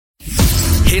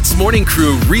HITZ Morning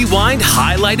Crew Rewind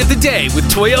Highlight of the Day with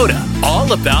Toyota.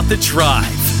 All about the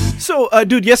drive. So,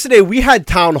 dude, yesterday we had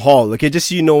town hall, okay? Just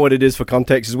so you know what it is for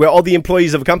context, is where all the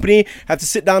employees of a company have to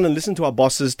sit down and listen to our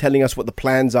bosses telling us what the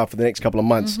plans are for the next couple of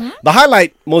months. The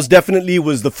highlight, most definitely,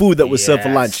 was the food that was served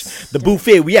for lunch. The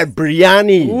buffet, we had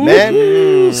biryani,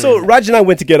 man. So, Raj and I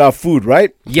went to get our food,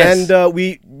 right? Yes. And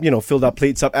we, filled our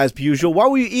plates up as per usual.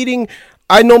 While we were eating,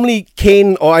 I normally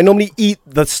eat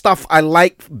the stuff I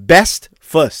like best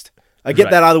first. I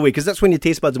get that out of the way because that's when your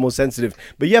taste buds are most sensitive.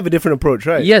 But you have a different approach,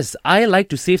 right? Yes, I like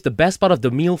to save the best part of the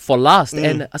meal for last.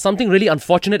 And something really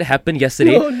unfortunate happened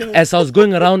yesterday. As I was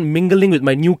going around mingling with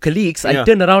my new colleagues, I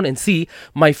turned around and see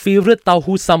my favorite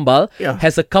tauhu sambal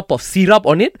has a cup of syrup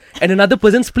on it and another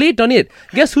person's plate on it.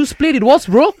 Guess whose plate it was,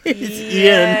 bro? It's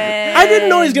Ian. I didn't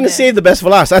know he was going to save the best for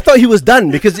last. I thought he was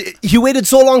done because he waited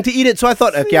so long to eat it. So I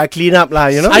thought, okay, I'll clean up,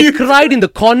 I cried in the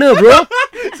corner, bro.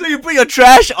 So you put your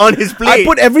trash on his plate? I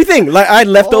put everything. Like I had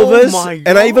leftovers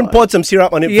and I even poured some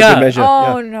syrup on it for good measure.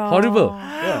 No. Horrible.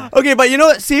 Okay, but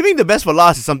saving the best for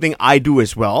last is something I do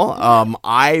as well.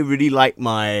 I really like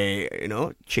my,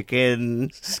 chicken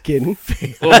skin.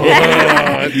 Just say it.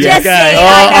 Arnold,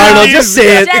 just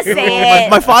say it. Just say it.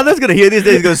 My father's going to hear this,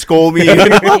 he's going to scold me.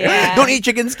 Don't eat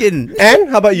chicken skin. And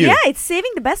how about you? Yeah, it's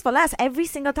saving the best for last every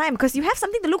single time because you have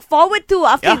something to look forward to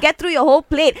after you get through your whole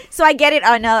plate. So I get it,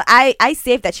 Arnold. I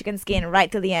save that chicken skin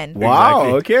right till the end.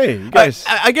 Wow, okay. You guys.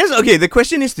 I guess, the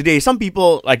question is today, some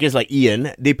people, I guess like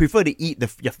Ian, they prefer to eat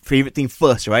your favorite thing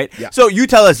first, right? Yeah. So you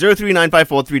tell us,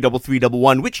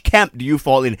 0395433311, which camp do you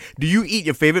fall in? Do you eat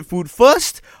your favorite food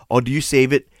first or do you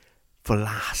save it for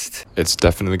last? It's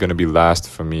definitely going to be last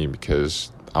for me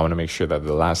because I want to make sure that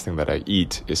the last thing that I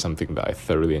eat is something that I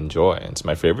thoroughly enjoy. It's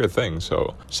my favorite thing,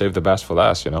 so save the best for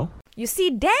last, You see,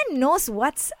 Dan knows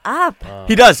what's up.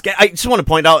 He does. I just want to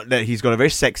point out that he's got a very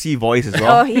sexy voice as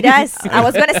well. Oh, he does. I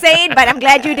was going to say it, but I'm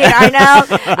glad you did,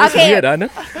 Arnold. Okay. Weird,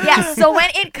 Arnold. Yeah, so when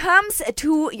it comes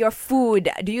to your food,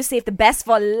 do you save the best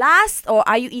for last or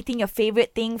are you eating your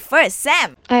favorite thing first?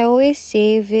 Sam? I always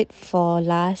save it for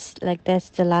last. Like, that's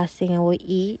the last thing I will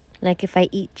eat. Like, if I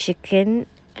eat chicken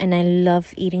and I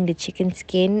love eating the chicken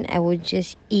skin, I would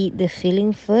just eat the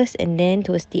filling first and then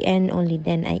towards the end, only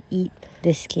then I eat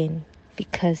the skin.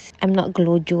 Because I'm not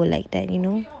Glojo like that,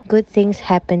 Good things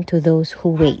happen to those who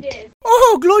wait.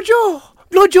 Oh,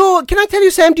 Glojo, can I tell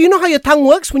you, Sam, do you know how your tongue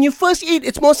works? When you first eat,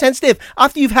 it's more sensitive.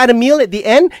 After you've had a meal at the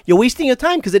end, you're wasting your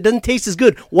time because it doesn't taste as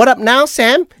good. What up now,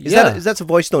 Sam? Is that a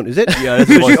voice tone, is it? Yeah, that's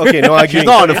a voice. Okay, no arguing. She's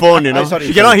not on the phone,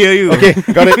 She cannot hear you. Okay,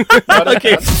 got it.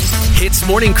 Okay. HITZ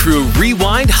Morning Crew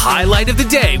Rewind Highlight of the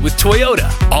Day with Toyota.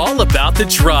 All about the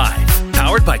drive.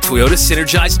 Powered by Toyota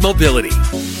Synergized Mobility.